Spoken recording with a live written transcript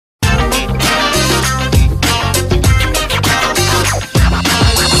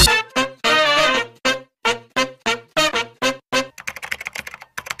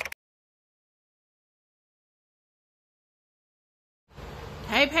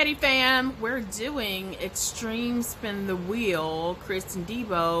Petty fam, we're doing Extreme Spin the Wheel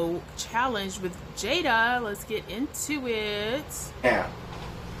chrisanddebo challenge with Jada. Let's get into it. Yeah.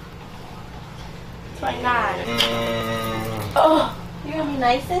 29. Oh, you're gonna be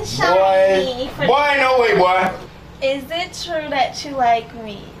nice and shiny. Boy, no way, boy. Is it true that you like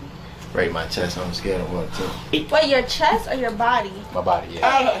me? Rate my chest on a scale of 1 to 2. Wait, your chest or your body? My body,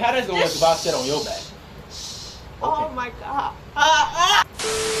 yeah. How does it work if I sit on your back? Oh my god.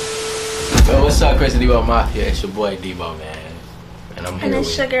 Yo, what's up, chrisanddebo Mafia? It's your boy Debo, man. And I'm here And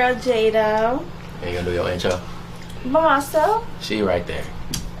it's your girl Jada. And you gonna do your intro? Mama, She right there.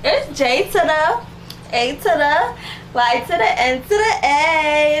 it's J to the A to the Y to the N to the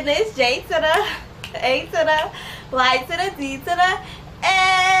A. And it's J to the A to the Y to the D to the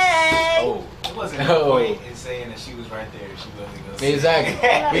A. Oh. It wasn't no point in saying that she was right there. She wasn't gonna say Exactly.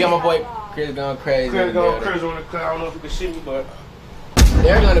 We got my boy Chris going crazy. Chris going crazy on the cloud. I don't know if you can shit me, but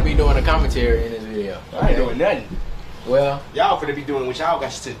they're gonna be doing a commentary in this video. I ain't doing nothing. Well, y'all finna be doing what y'all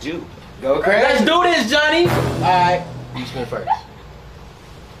got to do. Go crazy. Let's do this, Johnny. Alright, you spin first.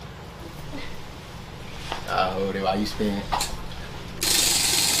 Hold it while you spin.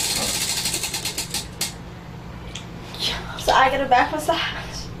 So I get a back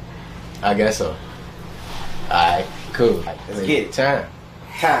massage. I guess so. Alright, cool. Let's get it.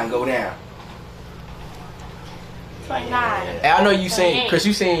 Time go down. 29. I know you seen, Chris,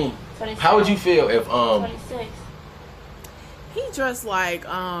 you seen, 26. how would you feel if, 26. He dressed like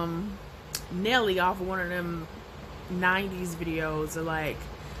Nelly off of one of them 90s videos, or like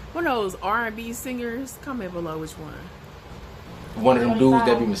one of those R&B singers. Comment below which one. one of them dudes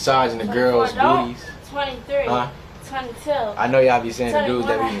that be massaging the girls' booties? 23. Huh? 22. I know y'all be saying the dudes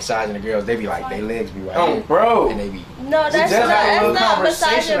that be massaging the girls, they be like, their legs be right here. Bro. And they be No, that's just had a little not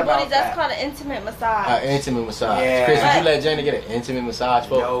conversation massaging about booty. That's that. called an intimate massage. intimate massage. Yeah. Chris, would you let Jenna get an intimate massage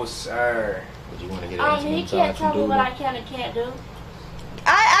for? No, sir. Would you want to get an intimate He massage can't from tell me dude? what I can and can't do.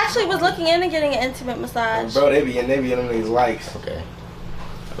 I actually was looking into getting an intimate massage. Bro, they be in these likes. Okay.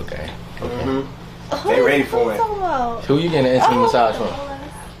 Okay. They ready for it. Who you getting an intimate massage from?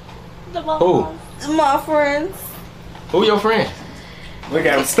 Who? My friends. Who your friend? Look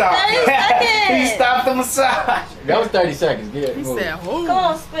at him stop. 30 seconds. He stopped the massage. That was 30 seconds. Get He move. said, "Who?" Come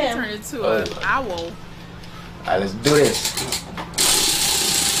on, spin. Turn into an owl. Alright, let's do this.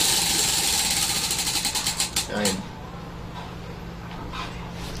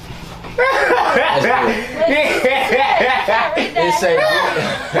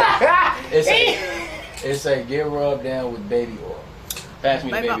 It's a get rubbed down with baby oil. Pass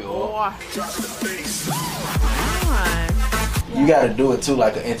me the baby oil. You gotta do it too,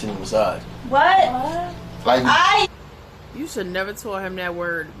 like an intimate massage. What? Like You should never told him that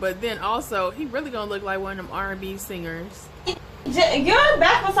word. But then also, he really gonna look like one of them R&B singers. Your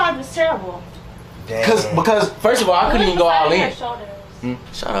back massage was terrible. because first of all, I couldn't even go all in. Shoulders.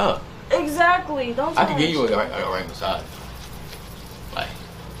 Shut up. Exactly. Don't. I could give you a right massage. Like.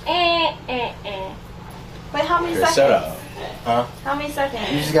 Wait, how many seconds? Shut up. Huh? How many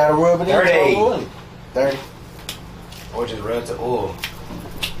seconds? You just gotta rub it in. 30. 30. Or just rub to oil.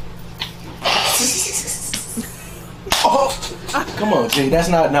 Oh, come on, G. That's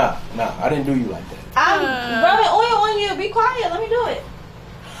not nah. I didn't do you like that. I'm rubbing oil on you. Be quiet. Let me do it.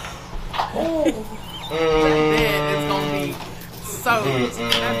 Oh. That bed is gonna be soaked.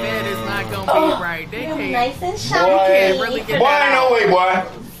 That bed is not gonna be right. They You're can't. nice and shiny. can't really get Boy, that no out. way, boy.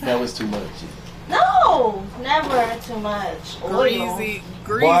 That was too much. G. No, never too much. Greasy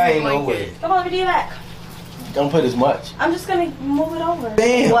Boy, no blanket. way. Come on, let me do your back. Don't put as much. I'm just gonna move it over.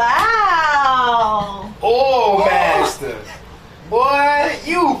 Damn. Wow. Oh, master. Boy,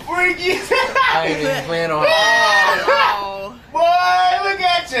 you freaky. I ain't even playing on. Oh, Boy, look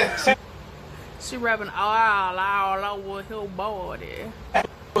at you. she rubbing all over her body.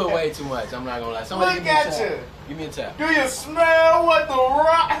 Put way too much. I'm not gonna lie. Somebody Look give me a at towel. you. Give me a towel. Do you smell what the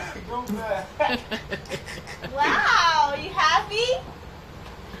rock? Wow. You happy?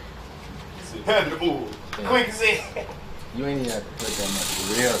 Ooh, quick as it. You ain't even have to put that much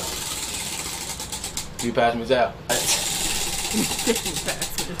for real. You pass me a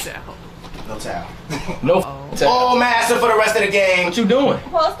towel. No towel. No towel. Oh, master for the rest of the game. What you doing?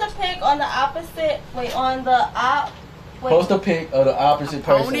 Post a pic on the opposite. Wait, on the op. Wait. Post a pic of the opposite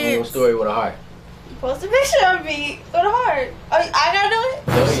person in your story with a heart. Post a picture of me with a heart. Oh, I gotta do it?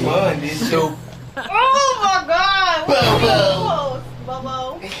 That's fun, this Two. Oh my god. What Bobo. do you post?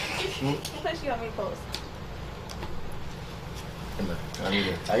 Bobo. What you want me to post? I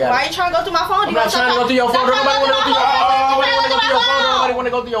got Why are you trying to go through my phone? I'm not trying to go through your phone. Nobody want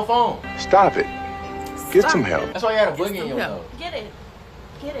to go through your phone. Stop it. Get some help. That's why you had a boogie in your nose. Get it.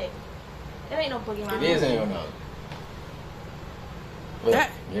 Get it. It ain't no boogie in my It is in your nose. Look,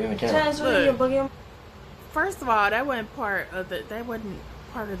 That- get in the camera. That's really a boogie. First of all, that wasn't part of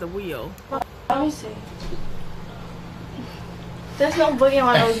the wheel. Let me see. There's no boogie in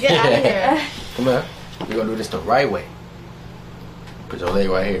my nose. Get out of here. Come here. We're gonna do this the right way. Put your leg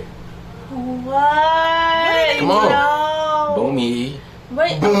right here. What? Come on. No. Boomy.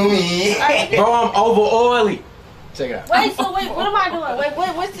 Wait. Boomy. Bro, I'm over oily. Check it out. Wait. So wait. What am I doing?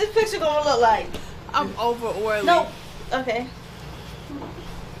 Wait. What's this picture gonna look like? I'm over oily. No. Okay.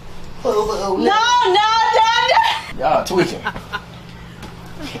 Oh, No. y'all tweaking.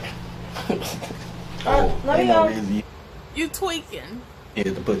 Let me ain't no go. reason You tweaking. you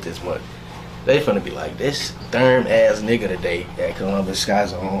to put this much. They finna be like, this therm ass nigga today at Columbus Sky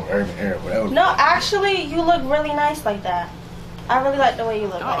Zone, Urban Air, whatever. No, actually, you look really nice like that. I really like the way you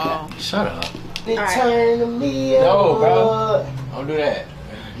look like that. Shut up. Alright. Turn me No, bro. Don't do that.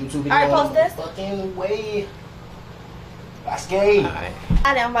 YouTube video. Alright, post this. Fucking way. I skate. Alright.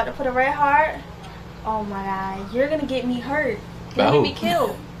 I'm about to put a red heart. Oh my god, you're gonna get me hurt. You're By gonna who? be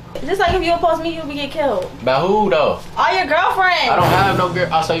killed. Just like if you oppose me, you'll be get killed. By who though? All your girlfriends. I don't have no girl.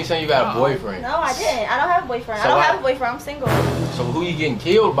 Oh, so you saying you got a boyfriend? No, I didn't. I don't have a boyfriend. So I don't why- have a boyfriend. I'm single. So who you getting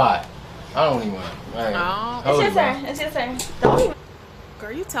killed by? I don't even want to. Oh. It's your turn. It's your turn. Don't be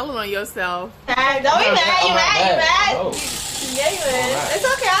Girl, you telling on yourself. mad. Don't be I'm mad. not You mad. mad? No. Yeah, you is. Alright. It's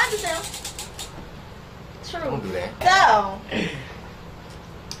okay. I understand. Don't True. do that. So,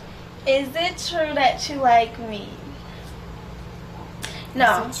 is it true that you like me?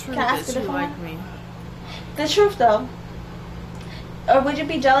 No. Is it true Can I ask that you you the like me? The truth, though. Or would you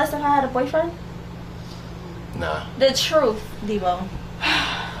be jealous if I had a boyfriend? Nah. The truth, Debo.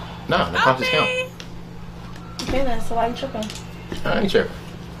 Nah, the cops count. Okay then, so why you tripping? I ain't tripping.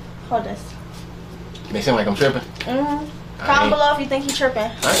 Hold this. They seem like I'm tripping. Mm-hmm. I Comment ain't. below if you think you tripping.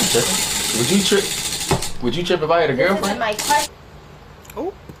 I ain't tripping. Would you trip? Would you trip if I had a This isn't girlfriend? my question.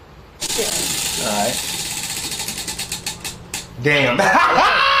 Oh. Alright. Damn.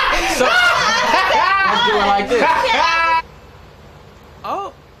 So, let's do it like this.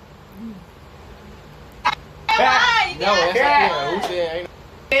 Oh. Why? No, that's not Who said ain't?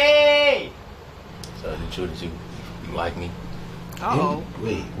 Hey. So the truth is you like me? Uh-oh.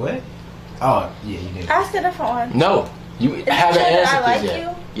 Wait, what? Oh, yeah, you did. Ask a different one. No. You it haven't true that answered I like this yet.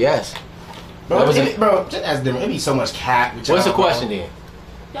 you? Yes. Bro, That was bro, just ask them. It be so much cat. With What's the y'all, bro. question then?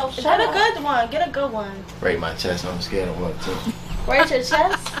 Yo, get a good one. Get a good one. Rate my chest. I'm scared of what too. Rate your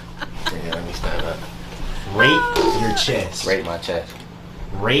chest. Yeah, let me stand up. Rate your chest. Rate my chest.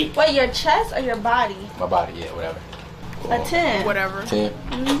 Rate. Wait, your chest or your body? My body, yeah, whatever. A 10. Whatever. 10.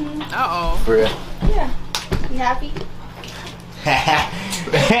 Mm-hmm. Uh-oh. For real. Yeah. You happy?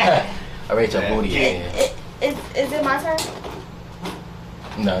 I rate your booty again. Is it my turn?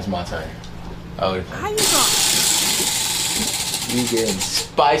 No, it's my turn. Oh, How you going? you getting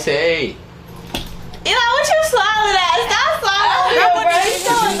spicy. You know what you swallowing at? Stop swallowing Girl, it, what bro. did It's you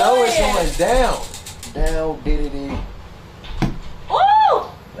so You know it's annoying. going down. Down, did it. Ooh!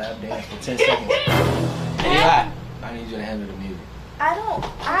 Lap dance for 10 seconds. Hey, Eli, I need you to handle the music. I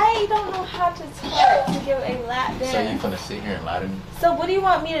don't know how to twerk to give a lap So you dance. finna sit here and lie to me? So what do you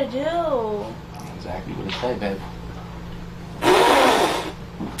want me to do? Exactly what it say, baby.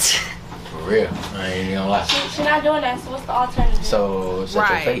 For real. I ain't even gonna lie. She's not doing that, so what's the alternative? So, set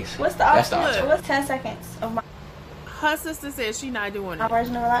Right. your face. What's the That's the alternative? alternative. What's 10 seconds of my Her sister said she not doing it.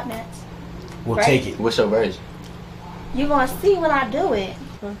 version of a lap dance? We'll Right. take it. What's your version? You gonna see when I do it.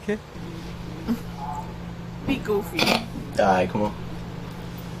 Okay. Be goofy. Alright, come on.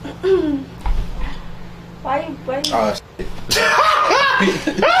 Why you? Oh,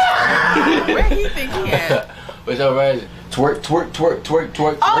 Where he think he at? What's your version? Twerk, twerk, twerk, twerk,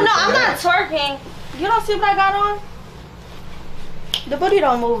 twerk. Oh twerk. no, I'm not twerking. You don't see what I got on? The booty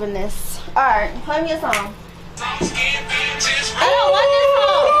don't move in this. Alright, play me a song. I don't want this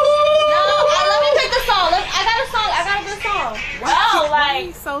song. No, let me pick the song. I got a song. I got a good song. Oh, Why he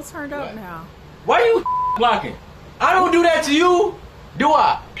like so turned up What? now? Why you blocking? I don't do that to you. Do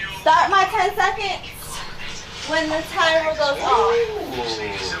I? start my 10 seconds when the timer goes off.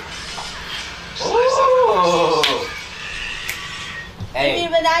 Ooh. Hey,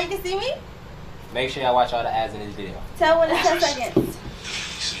 But now you can see me. make sure y'all watch all the ads in this video. Tell when it's 10 seconds.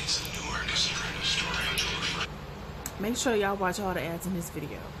 Make sure y'all watch all the ads in this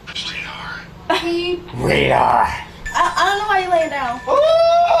video. Radar. I don't know why you lay it down.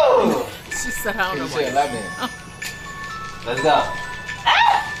 Ooh. She said, I don't know You why. said lap dance. Let's go.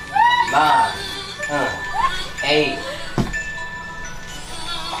 9, 8.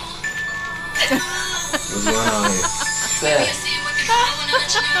 What's going on here? 7.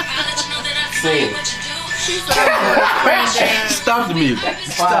 Say it. She said I'm doing a friend dance. Stop the music.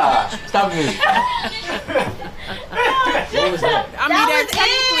 Stop. Stop the music. What was that? I mean,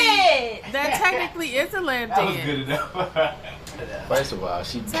 It. that technically is a lap That was good dance. enough. First of all,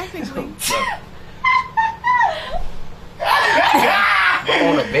 she Technically.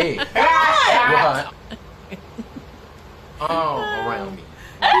 on a bed with her arm around me.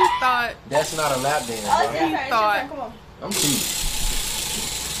 He thought That's not a lap dance, Oh, bro. it's your turn. It's your thought- turn. Come on. I'm cheating.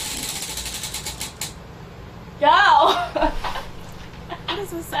 Go. what is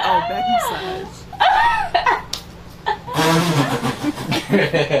this? Oh, back massage.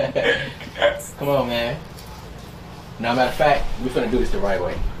 Come on, man. Now, matter of fact, we're finna do this the right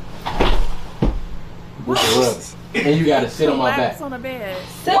way. With the rub. And you gotta sit on my back. Relax on the bed.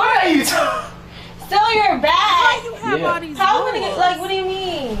 What are you talking? Still your How back. you have Yeah. all these How am I gonna get, rules? like, what do you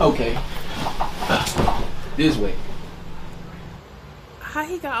mean? Okay. This way. How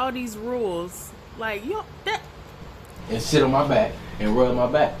he got all these rules? Like, you that And sit on my back and rub my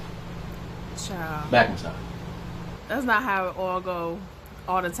back. child. Back massage. That's not how it all go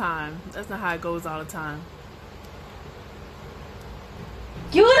all the time. That's not how it goes all the time.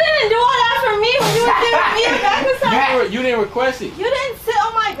 You didn't do all that for me when you were giving me a back massage. You didn't request it. You didn't sit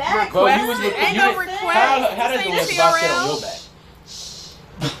on my back. Bro, you was Request it. you Ain't no didn't- request. How This does it ain't work if I sit TRL. on your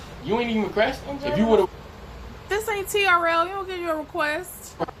back? You ain't even request it. If you would have This ain't TRL. You don't give you a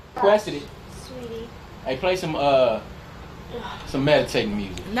request. requested it, Sweetie. hey, play some meditating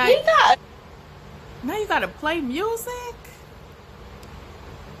music. Now, You got now you gotta play music.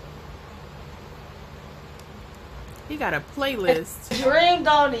 He got a playlist. dream,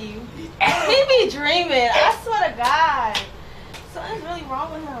 don't he? He be dreaming. I swear to God. Something's really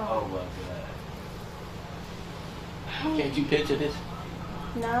wrong with him. Oh my god. Can't you picture this?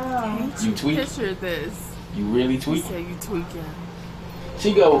 No. You tweak? Picture this. You really You tweak? say you tweaking.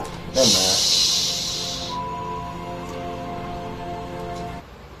 She go, never mind.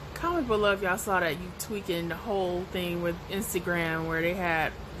 Comment below if y'all saw that you tweaking the whole thing with Instagram where they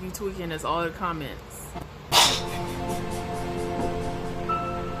had you tweaking as all the comments.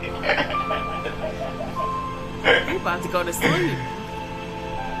 You about to go to sleep.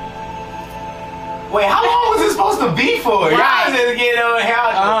 Wait, how long was this supposed to be for? Y'all Right. just get on how?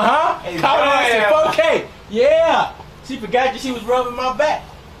 Uh-huh. Call it 4K. Yeah. She forgot that she was rubbing my back.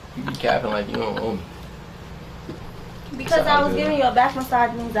 You be capping like you don't own me. Because I was giving you a back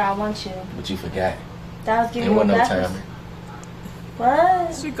massage means that I want you. But you forgot. That I was giving There you a wasn't no back timer. massage.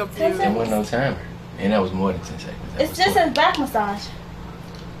 What? She confused. There wasn't no timer. And that was more than 10 seconds. That It's was just 20. a back massage.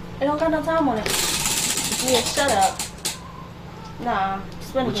 It don't got no time on it. Yeah, shut up. Nah,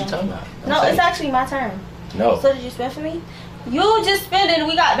 spin What you again. talking about? No, I'm it's saying- actually my turn. No. So did you spin for me? You just spin it and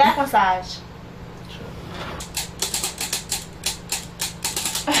we got back massage.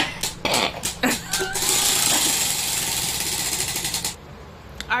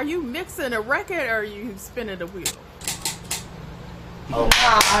 Are you mixing a record or are you spinning the wheel? Nah.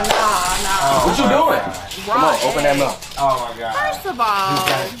 Oh, What you my doing? God. Come on, open that mouth. Oh my god. First of all,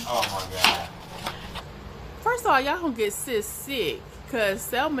 Oh my god. first of all, y'all gonna get sis sick because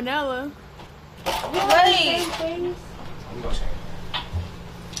salmonella. Wait. We gonna change.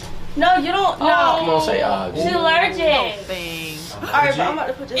 No, you don't. No. Come on, say, She's allergic. Thing. Alright, but I'm about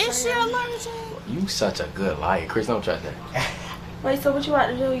to put this Is she right here. allergic? You such a good liar. Chris, don't trust that. Wait, so what you about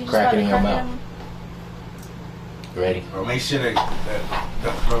to do? You just Crack about it to in your crack mouth. it Ready? Bro, make sure that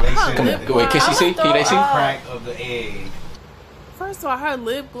bro, make sure Come that here. Go ahead. Can she see? Can they see? crack of the egg, First of all, her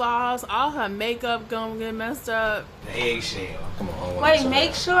lip gloss, all her makeup gonna get messed up. the eggshell. Come on. Wait,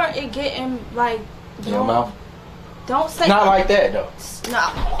 make sure it get in, like, In your mouth? Don't say. Not like that, though. No.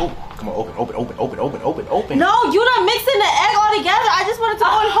 Oh, come on, open. No, you done mixing the egg all together. I just wanted to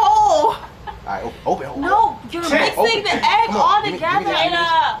go in whole. All right, open. No, you're Come on, mixing open. the egg Come on, all give me together.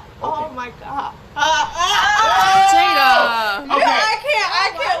 that. Oh Open. my god. Jada,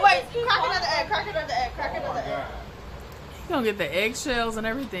 I can't. Wait, crack another egg. Oh my god. you gonna get the eggshells and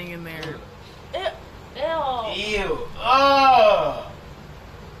everything in there. Ew. Ew. Oh.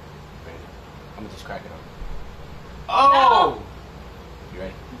 I'm gonna just crack it on. Oh. You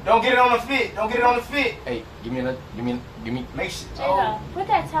ready? Don't get it on the fit. Don't get it on the fit. Hey, give me. Make sure. Jada, Oh. put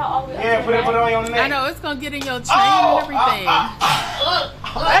that towel all the way Yeah, up put it on your neck. I know it's gonna get in your chain Oh, and everything.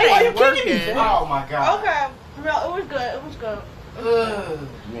 Why That you ain't kicking me? working. Oh my god. Okay. No, it was good. Ugh.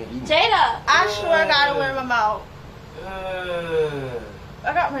 You ain't eating. Jada, I swear I gotta wear my mouth. Ugh.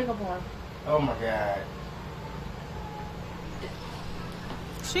 I got makeup on. Oh my god.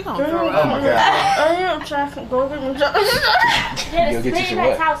 She gonna throw Oh up. my god. I am trying to go get me. You'll get you some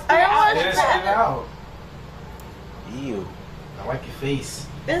what? I don't want Let it spit it out. Ew. I like your face.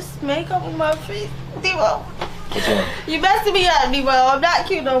 It's makeup on my face. Debo. Which one? You messing me up, Debo. I'm not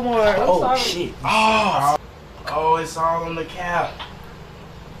cute no more. I'm Oh sorry. shit. Oh, it's all on the cap.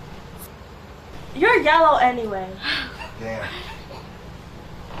 You're yellow anyway. Damn.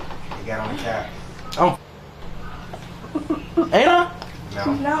 You got on the cap. Ain't I?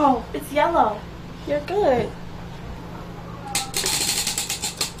 No. No, it's yellow. You're good.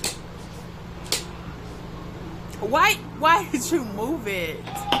 Why did you move it?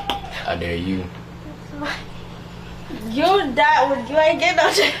 I dare you. You ain't get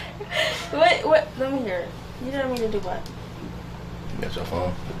no shit. What? Let me hear it. You didn't mean to do what? That's your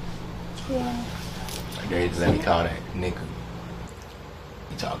phone. Yeah. I dare you to let me call that nigga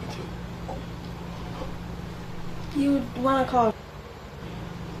you talking to. You wanna call?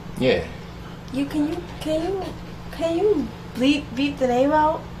 Yeah. Can you beep the name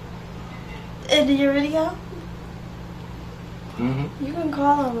out in your video? Mm-hmm. You can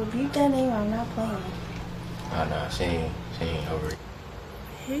call him, but beep that name out. I'm not playing. Oh no, she ain't over it.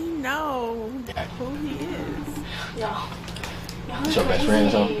 He know Yeah. who he is. Yo. It's your best friend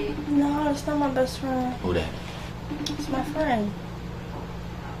or something? No, it's not my best friend. Who that? It's my friend.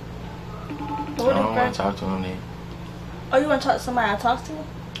 I don't want to talk to him then. Oh, you want to talk to somebody I talk to?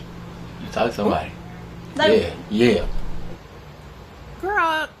 You talk to somebody. Like, Yeah.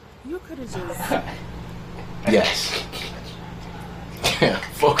 Girl, you could have just. Yes.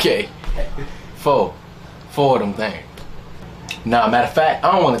 Okay. Four of them things. Nah, matter of fact,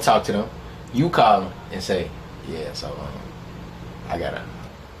 I don't want to talk to them. You call them and say, yeah, so I gotta.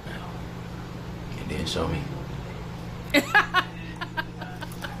 And then show me.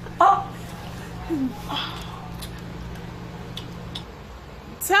 Oh.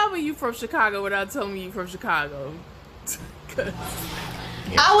 Tell me you from Chicago without telling me you from Chicago. 'Cause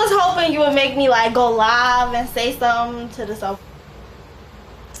I was hoping you would make me like go live and say something to the self.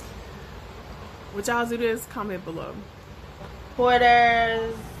 would y'all do this? Comment below.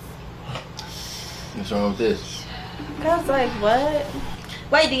 Supporters. What's wrong with this? I was like, what?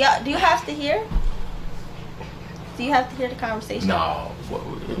 Wait, do you have to hear? Do you have to hear the conversation? No.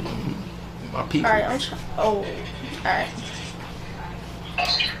 My people. All right, I'm trying. Oh, all right.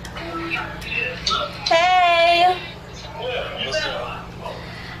 Hey.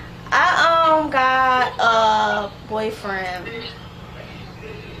 I got a boyfriend.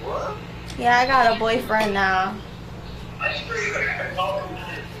 What? Yeah, I got a boyfriend now.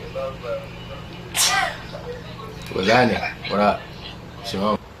 What's that? What up?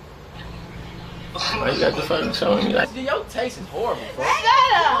 Shalom. Why you got the fucking showing me like? Your taste is horrible, bro.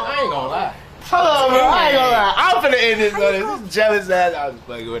 I ain't gonna lie. Hold on, bro. I ain't gonna lie. I'm finna end this, bro. This jealous ass. I was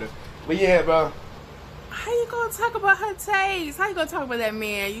fucking with him. But yeah, bro. How you gonna talk about her taste? How you gonna talk about that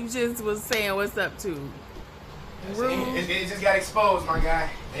man you just was saying what's up to? Rude. It just got exposed, my guy.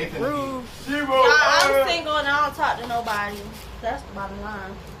 They finna be. Rude. I'm single and I don't talk to nobody. That's the bottom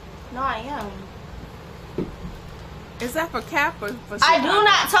line. No, I am. Is that for Cap or for I Chicago? do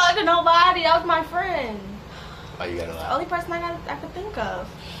not talk to nobody. That was my friend. Oh, you gotta The lie. only person I could think of.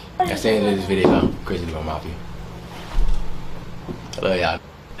 That's the end of this video. Crazy Little Mafia. I love y'all.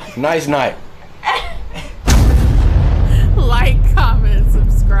 Nice night. Like, comment,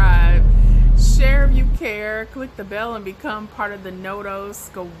 subscribe, share if you care, click the bell and become part of the Noto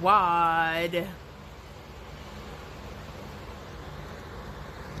Squad.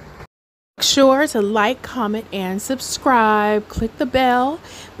 Make sure to like, comment, and subscribe. Click the bell,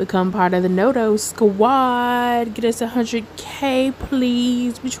 become part of the Noto Squad. Get us 100K,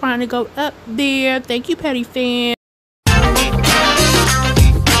 please. We're trying to go up there. Thank you, petty fans.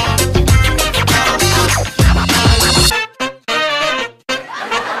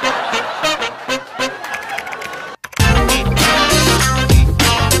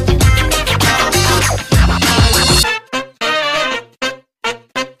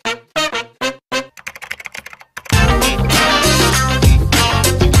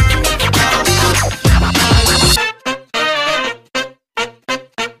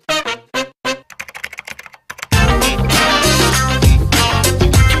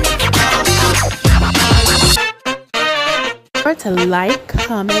 To like,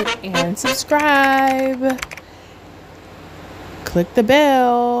 comment, and subscribe. Click the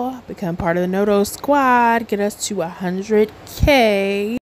bell, become part of the Noto Squad, get us to 100K.